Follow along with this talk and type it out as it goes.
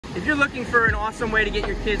If you're looking for an awesome way to get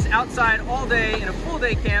your kids outside all day in a full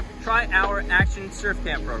day camp, try our Action Surf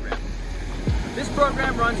Camp program. This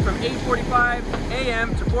program runs from 8:45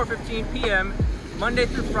 a.m. to 4:15 p.m. Monday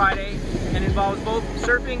through Friday and involves both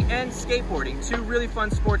surfing and skateboarding, two really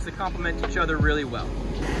fun sports that complement each other really well.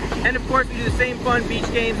 And of course, we do the same fun beach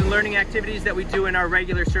games and learning activities that we do in our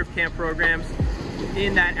regular surf camp programs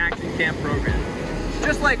in that Action Camp program.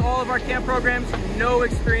 Just like all of our camp programs, no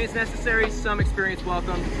experience necessary, some experience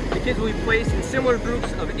welcome. The kids will be placed in similar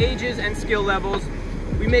groups of ages and skill levels.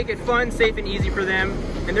 We make it fun, safe, and easy for them,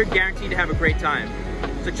 and they're guaranteed to have a great time.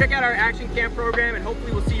 So check out our Action Camp program, and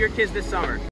hopefully we'll see your kids this summer.